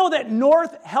 How many know that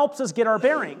north helps us get our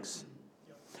bearings?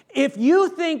 If you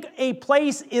think a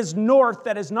place is north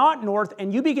that is not north,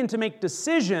 and you begin to make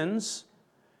decisions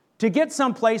to get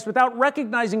someplace without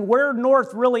recognizing where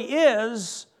north really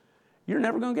is, you're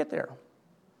never going to get there.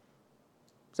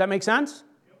 Does that make sense?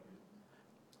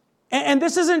 And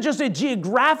this isn't just a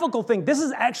geographical thing. This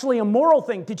is actually a moral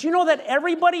thing. Did you know that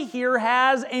everybody here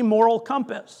has a moral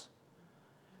compass?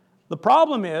 The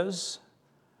problem is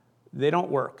they don't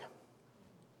work.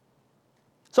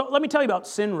 So let me tell you about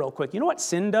sin real quick. You know what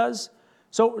sin does?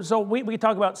 So we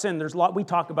talk about sin. There's a lot we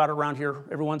talk about around here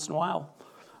every once in a while.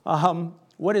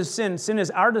 What is sin? Sin is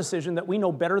our decision that we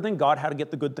know better than God how to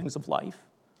get the good things of life.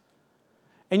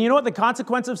 And you know what the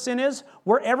consequence of sin is?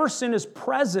 Wherever sin is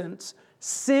present,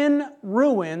 sin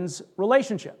ruins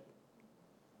relationship.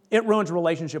 It ruins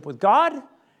relationship with God,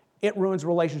 it ruins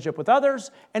relationship with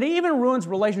others, and it even ruins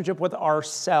relationship with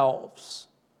ourselves.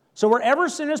 So wherever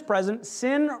sin is present,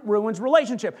 sin ruins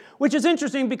relationship, which is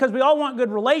interesting because we all want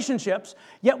good relationships,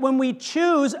 yet when we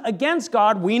choose against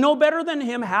God, we know better than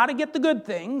Him how to get the good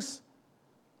things.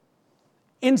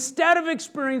 Instead of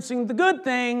experiencing the good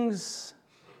things,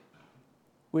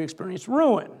 we experience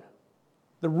ruin,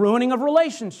 the ruining of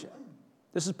relationship.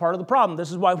 This is part of the problem. This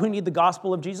is why we need the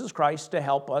gospel of Jesus Christ to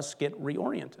help us get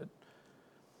reoriented.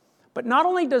 But not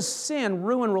only does sin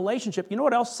ruin relationship, you know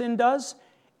what else sin does?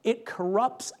 It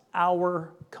corrupts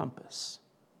our compass.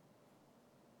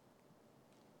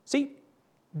 See,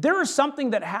 there is something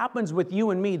that happens with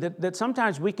you and me that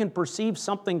sometimes we can perceive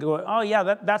something go, oh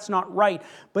yeah, that's not right.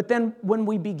 But then when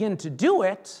we begin to do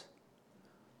it,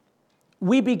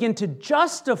 we begin to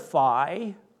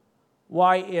justify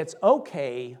why it's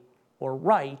okay or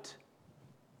right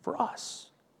for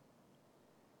us.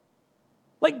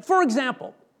 Like, for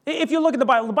example, if you look at the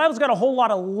Bible's got a whole lot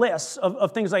of lists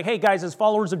of things like, hey guys, as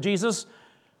followers of Jesus,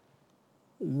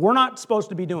 we're not supposed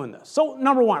to be doing this. So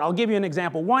number one, I'll give you an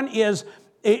example. One is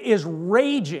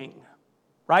raging,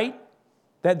 right?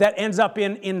 That ends up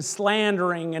in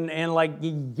slandering and like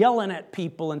yelling at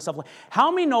people and stuff like that. How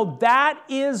many know that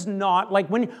is not, like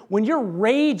when you're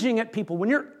raging at people, when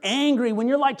you're angry, when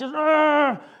you're like just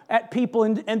at people,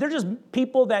 and they're just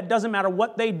people that doesn't matter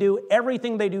what they do,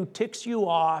 everything they do ticks you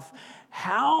off.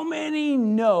 How many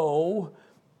know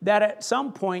that at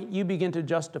some point you begin to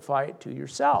justify it to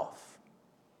yourself?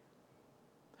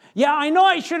 Yeah, I know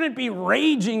I shouldn't be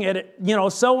raging at it,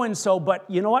 so-and-so, but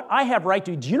you know what? I have right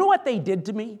to. Do you know what they did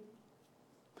to me?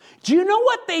 Do you know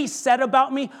what they said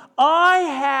about me? I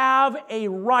have a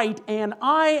right, and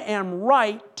I am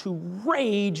right to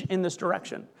rage in this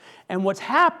direction. And what's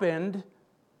happened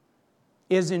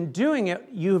is in doing it,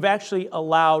 you've actually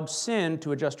allowed sin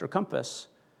to adjust your compass.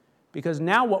 Because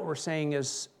now what we're saying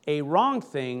is a wrong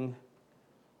thing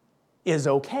is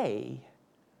okay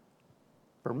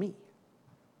for me.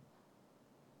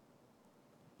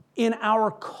 In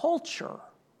our culture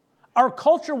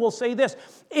will say this: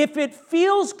 if it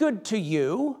feels good to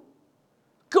you,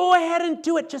 go ahead and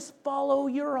do it. Just follow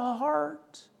your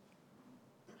heart.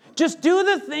 Just do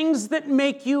the things that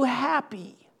make you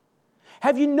happy.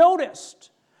 Have you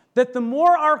noticed that the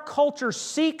more our culture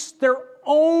seeks their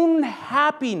own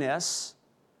happiness,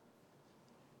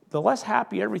 the less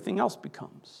happy everything else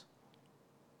becomes?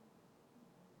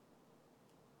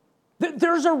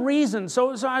 There's a reason.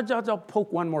 So I'll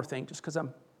poke one more thing just because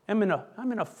I'm in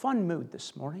a fun mood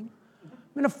this morning.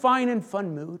 I'm in a fine and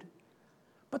fun mood.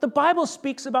 But the Bible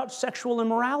speaks about sexual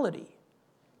immorality.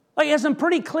 Like, it has some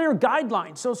pretty clear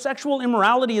guidelines. So sexual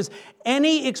immorality is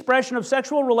any expression of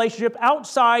sexual relationship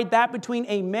outside that between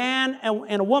a man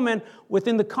and a woman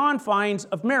within the confines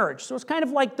of marriage. So it's kind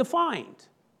of like defined.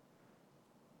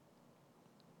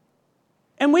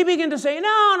 And we begin to say,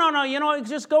 no,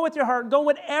 just go with your heart. Go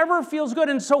whatever feels good.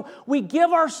 And so we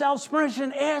give ourselves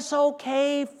permission. It's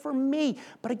okay for me.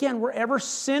 But again, wherever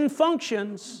sin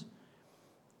functions,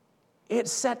 it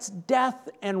sets death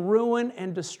and ruin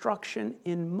and destruction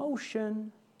in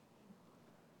motion.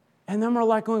 And then we're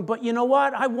like going, but you know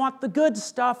what? I want the good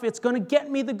stuff. It's going to get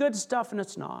me the good stuff, and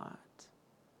it's not.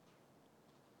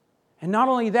 And not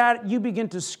only that, you begin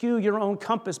to skew your own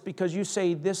compass because you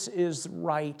say this is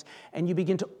right. And you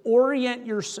begin to orient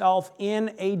yourself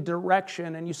in a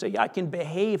direction. And you say, I can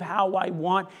behave how I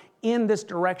want in this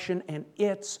direction, and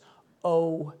it's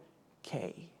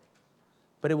okay.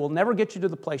 But it will never get you to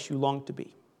the place you long to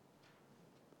be.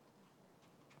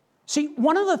 See,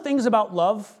 one of the things about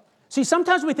love,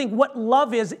 sometimes we think what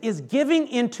love is giving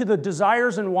into the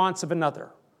desires and wants of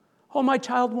another. Oh, my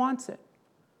child wants it.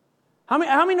 How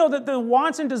many know that the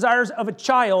wants and desires of a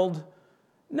child,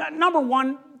 number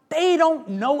one, they don't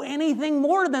know anything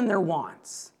more than their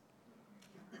wants.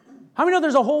 How many know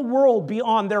there's a whole world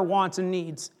beyond their wants and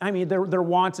needs? Their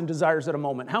wants and desires at a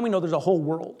moment. How many know there's a whole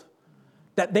world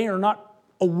that they are not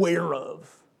aware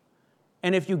of?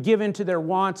 And if you give in to their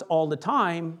wants all the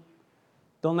time,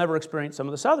 they'll never experience some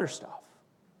of this other stuff.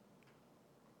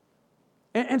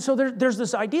 And so there's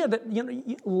this idea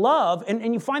that love,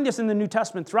 and you find this in the New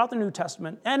Testament, throughout the New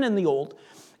Testament and in the Old,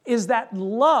 is that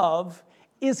love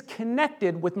is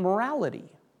connected with morality.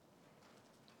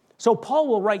 So Paul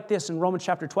will write this in Romans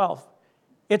chapter 12.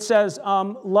 It says,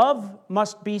 love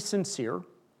must be sincere,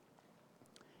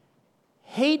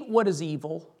 hate what is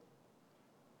evil,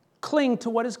 cling to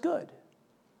what is good.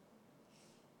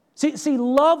 See,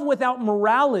 love without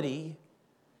morality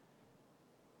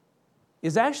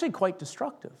is actually quite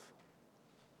destructive.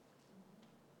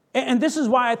 And this is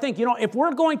why I think, if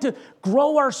we're going to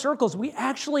grow our circles, we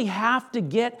actually have to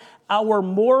get our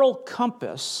moral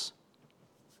compass.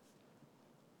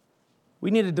 We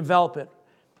need to develop it.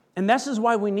 And this is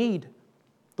why we need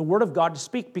the Word of God to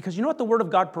speak. Because you know what the Word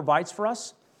of God provides for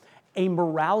us? A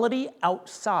morality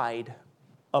outside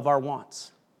of our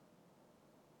wants.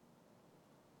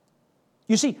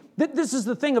 You see, this is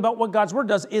the thing about what God's Word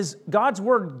does, is God's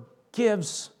Word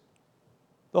gives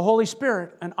the Holy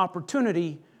Spirit an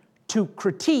opportunity to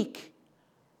critique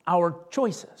our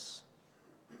choices.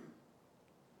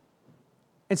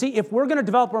 And see, if we're going to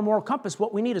develop our moral compass,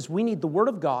 what we need is the Word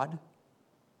of God,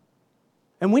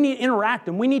 and we need to interact,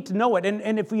 and we need to know it.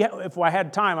 And if I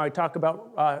had time, I'd talk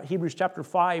about Hebrews chapter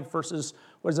 5, verses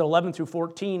 11 through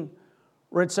 14,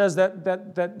 where it says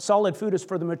that solid food is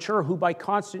for the mature, who by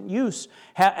constant use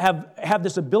have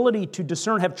this ability to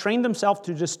discern, have trained themselves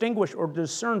to distinguish or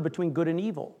discern between good and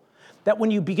evil. That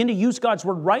when you begin to use God's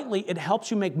Word rightly, it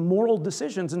helps you make moral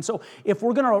decisions. And so if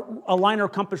we're going to align our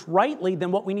compass rightly,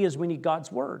 then what we need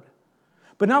God's Word.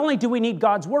 But not only do we need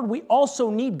God's Word, we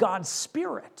also need God's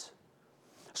Spirit.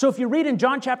 So if you read in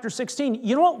John chapter 16,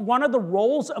 you know what one of the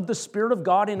roles of the Spirit of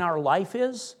God in our life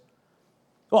is?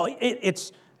 Well,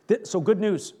 so good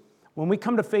news. When we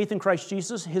come to faith in Christ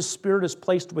Jesus, His Spirit is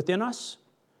placed within us,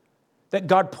 that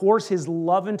God pours His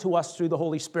love into us through the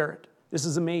Holy Spirit. This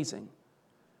is amazing.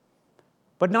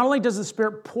 But not only does the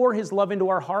Spirit pour His love into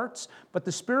our hearts, but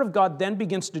the Spirit of God then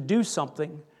begins to do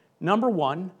something. Number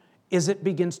one is it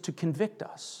begins to convict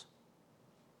us.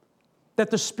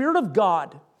 That the Spirit of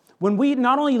God, when we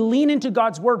not only lean into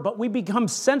God's Word, but we become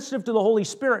sensitive to the Holy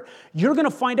Spirit, you're going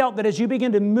to find out that as you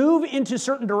begin to move into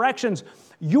certain directions,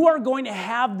 you are going to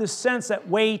have the sense that,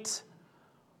 wait,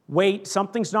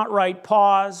 something's not right,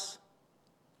 pause.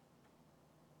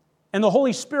 And the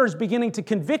Holy Spirit is beginning to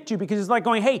convict you because it's like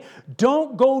going, hey,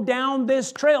 don't go down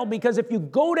this trail, because if you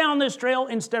go down this trail,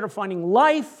 instead of finding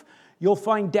life, you'll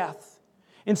find death.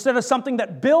 Instead of something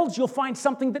that builds, you'll find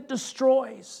something that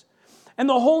destroys. And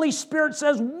the Holy Spirit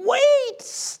says, wait,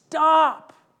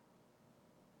 stop.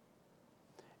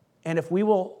 And if we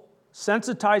will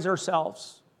sensitize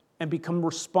ourselves and become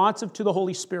responsive to the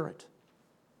Holy Spirit,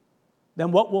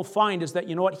 then what we'll find is that,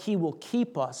 you know what, He will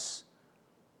keep us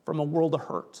from a world of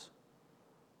hurt.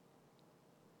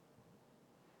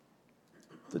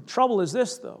 The trouble is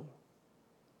this, though.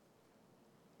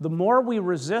 The more we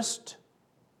resist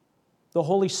the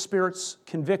Holy Spirit's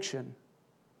conviction,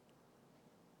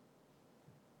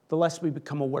 the less we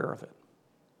become aware of it.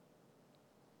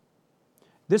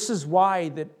 This is why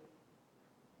that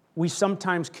we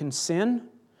sometimes can sin,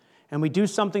 and we do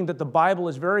something that the Bible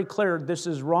is very clear, this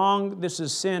is wrong, this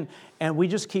is sin, and we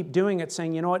just keep doing it,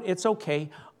 saying, you know what, it's okay,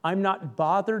 I'm not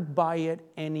bothered by it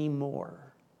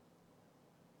anymore.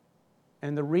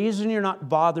 And the reason you're not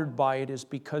bothered by it is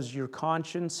because your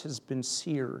conscience has been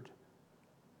seared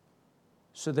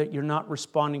so that you're not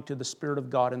responding to the Spirit of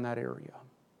God in that area.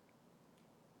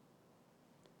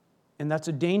 And that's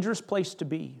a dangerous place to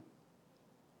be,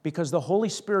 because the Holy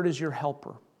Spirit is your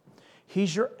helper.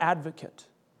 He's your advocate.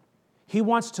 He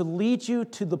wants to lead you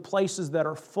to the places that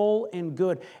are full and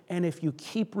good. And if you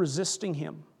keep resisting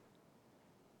Him,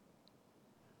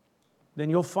 then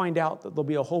you'll find out that there'll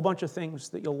be a whole bunch of things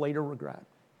that you'll later regret.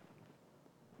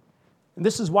 And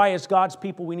this is why, as God's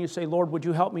people, we need to say, Lord, would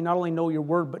you help me not only know your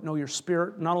Word, but know your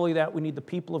Spirit? Not only that, we need the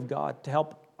people of God to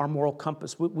help our moral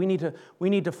compass. We need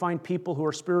to find people who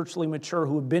are spiritually mature,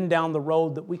 who have been down the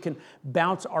road, that we can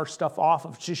bounce our stuff off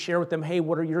of, to share with them, hey,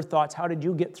 what are your thoughts? How did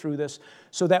you get through this?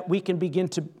 So that we can begin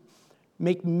to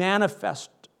make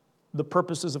manifest the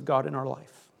purposes of God in our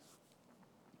life.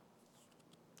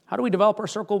 How do we develop our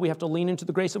circle? We have to lean into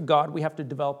the grace of God. We have to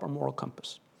develop our moral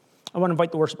compass. I want to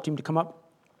invite the worship team to come up,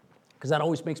 because that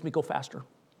always makes me go faster.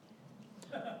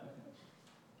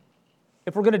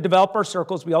 If we're going to develop our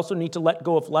circles, we also need to let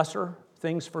go of lesser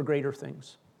things for greater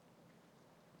things.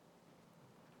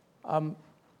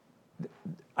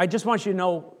 I just want you to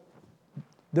know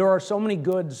there are so many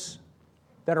goods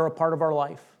that are a part of our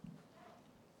life.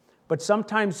 But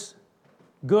sometimes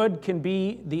good can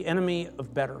be the enemy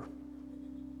of better.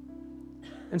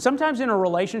 And sometimes in our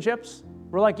relationships,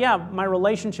 we're like, yeah, my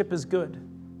relationship is good.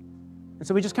 And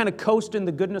so we just kind of coast in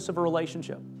the goodness of a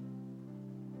relationship.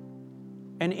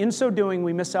 And in so doing,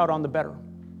 we miss out on the better.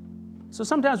 So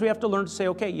sometimes we have to learn to say,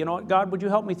 okay, you know what, God, would you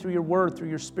help me through your word, through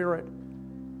your spirit?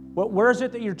 Where is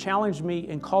it that you're challenging me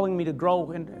and calling me to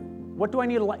grow? And what do I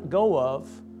need to let go of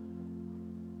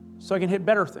so I can hit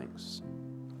better things?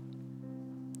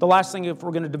 The last thing, if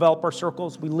we're going to develop our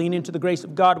circles, we lean into the grace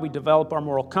of God, we develop our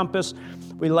moral compass,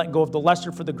 we let go of the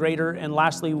lesser for the greater, and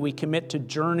lastly, we commit to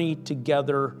journey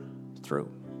together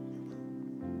through.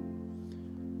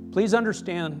 Please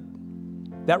understand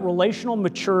that relational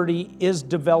maturity is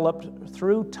developed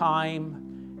through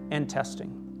time and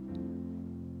testing.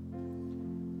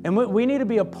 And we need to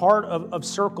be a part of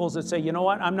circles that say, you know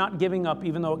what, I'm not giving up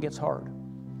even though it gets hard.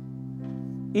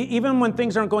 Even when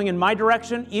things aren't going in my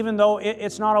direction, even though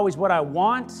it's not always what I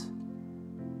want,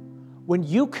 when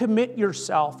you commit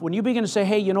yourself, when you begin to say,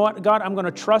 hey, you know what, God, I'm going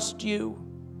to trust you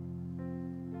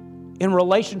in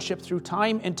relationship through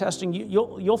time and testing,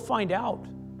 you'll find out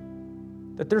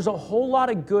that there's a whole lot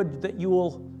of good that you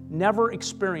will never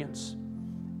experience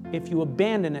if you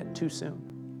abandon it too soon.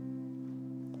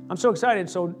 I'm so excited.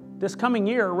 So this coming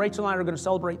year, Rachel and I are going to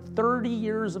celebrate 30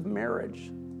 years of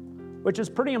marriage, which is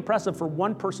pretty impressive for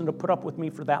one person to put up with me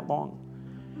for that long.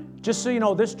 Just so you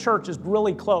know, this church is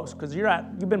really close because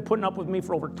you've been putting up with me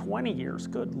for over 20 years.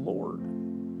 Good Lord.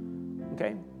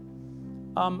 Okay?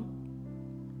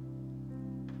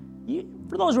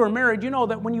 For those who are married, you know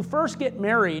that when you first get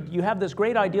married, you have this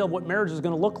great idea of what marriage is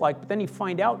going to look like, but then you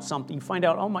find out something. You find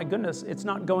out, oh my goodness, it's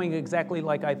not going exactly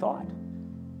like I thought.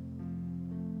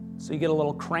 So you get a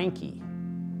little cranky,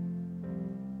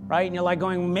 right? And you're like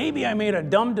going, maybe I made a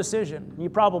dumb decision. You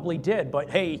probably did, but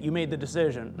hey, you made the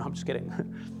decision. No, I'm just kidding.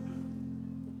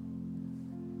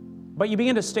 But you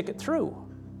begin to stick it through.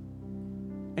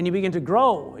 And you begin to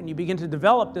grow, and you begin to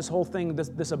develop this whole thing,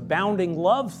 this abounding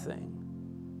love thing.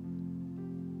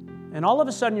 And all of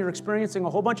a sudden, you're experiencing a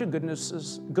whole bunch of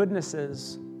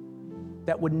goodnesses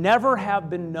that would never have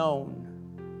been known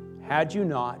had you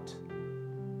not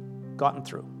gotten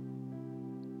through.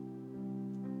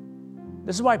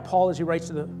 This is why Paul, as he writes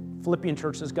to the Philippian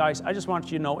church, says, guys, I just want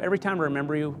you to know, every time I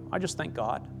remember you, I just thank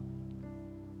God.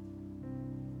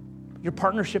 Your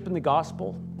partnership in the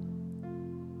gospel,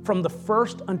 from the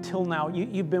first until now,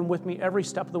 you've been with me every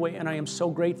step of the way, and I am so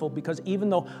grateful because even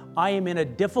though I am in a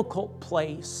difficult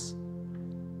place,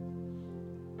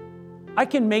 I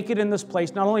can make it in this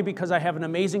place not only because I have an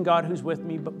amazing God who's with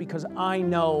me, but because I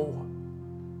know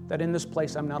that in this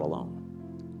place I'm not alone.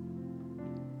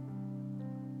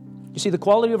 You see, the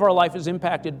quality of our life is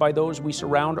impacted by those we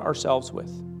surround ourselves with.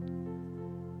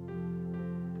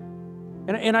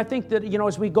 And I think that, you know,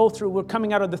 as we go through, we're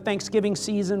coming out of the Thanksgiving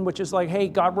season, which is like, hey,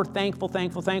 God, we're thankful.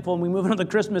 And we move into the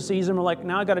Christmas season, we're like,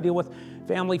 now I got to deal with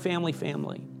family.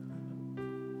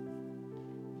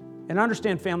 And I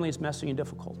understand family is messy and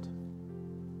difficult.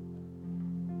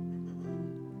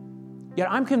 Yet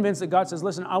I'm convinced that God says,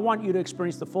 listen, I want you to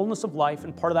experience the fullness of life,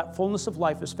 and part of that fullness of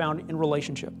life is found in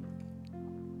relationship.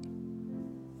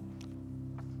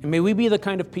 And may we be the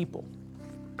kind of people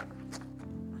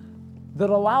that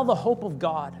allow the hope of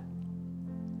God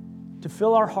to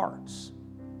fill our hearts.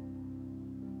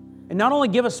 And not only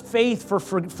give us faith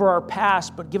for our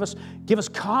past, but give us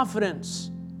confidence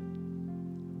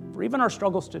for even our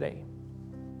struggles today.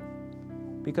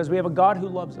 Because we have a God who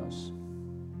loves us.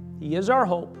 He is our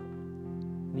hope,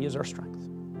 and He is our strength.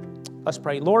 Let's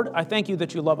pray. Lord, I thank you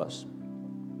that you love us.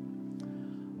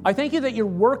 I thank you that you're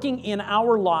working in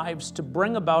our lives to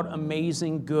bring about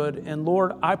amazing good. And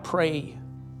Lord, I pray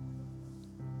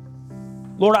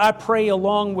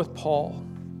along with Paul,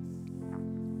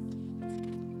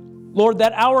 Lord,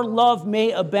 that our love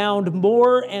may abound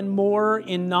more and more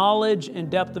in knowledge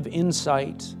and depth of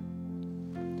insight,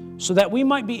 so that we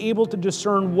might be able to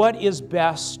discern what is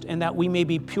best and that we may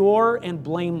be pure and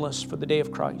blameless for the day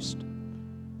of Christ.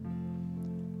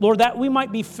 Lord, that we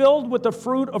might be filled with the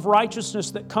fruit of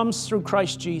righteousness that comes through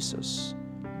Christ Jesus,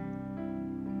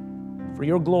 for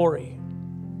your glory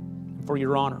and for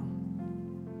your honor.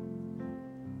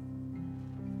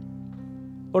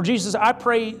 Lord Jesus, I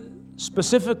pray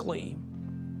specifically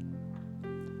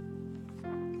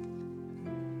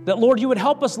that, Lord, you would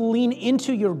help us lean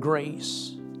into your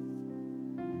grace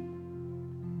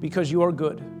because you are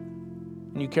good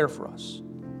and you care for us.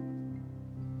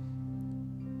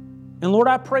 And Lord,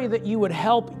 I pray that you would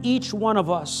help each one of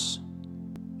us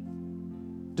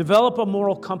develop a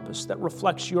moral compass that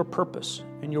reflects your purpose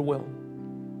and your will.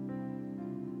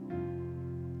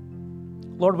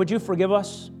 Lord, would you forgive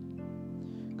us?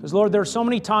 Because, Lord, there are so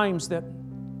many times that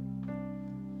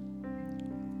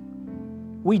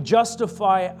we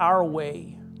justify our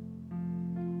way,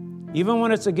 even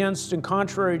when it's against and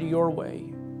contrary to your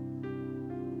way,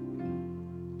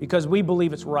 because we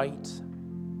believe it's right.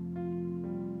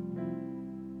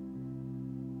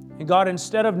 And God,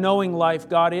 instead of knowing life,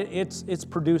 God, it's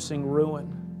producing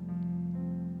ruin.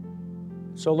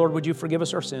 So, Lord, would you forgive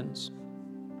us our sins?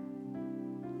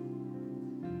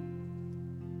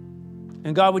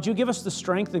 And God, would you give us the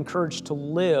strength and courage to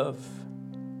live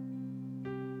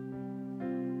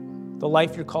the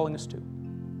life you're calling us to?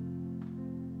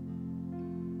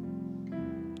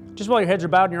 Just while your heads are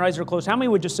bowed and your eyes are closed, how many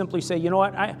would just simply say, you know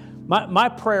what, my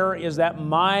prayer is that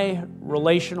my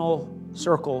relational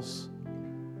circles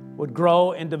would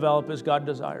grow and develop as God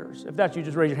desires? If that's you,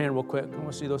 just raise your hand real quick. I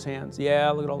want to see those hands. Yeah,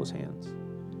 look at all those hands.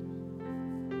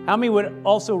 How many would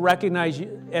also recognize,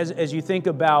 as you think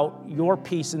about your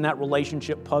piece in that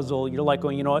relationship puzzle, you're like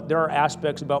going, you know what, there are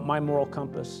aspects about my moral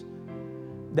compass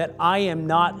that I am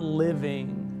not living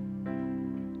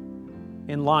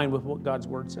in line with what God's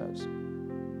Word says.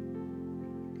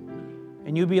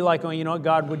 And you'd be like, oh, you know what,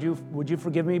 God, would you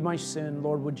forgive me my sin?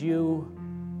 Lord, would you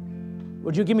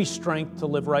give me strength to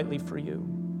live rightly for you?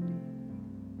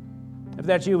 If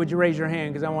that's you, would you raise your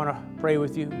hand? Because I want to pray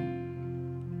with you.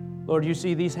 Lord, you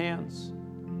see these hands?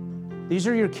 These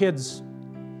are your kids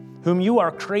whom you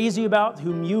are crazy about,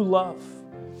 whom you love.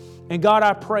 And God,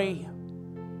 I pray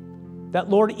that,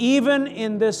 Lord, even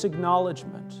in this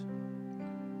acknowledgement,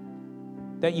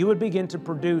 that you would begin to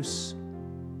produce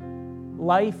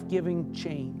life-giving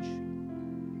change.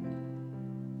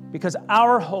 Because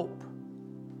our hope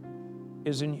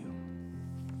is in you.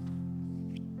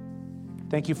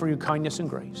 Thank you for your kindness and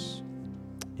grace.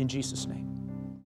 In Jesus' name.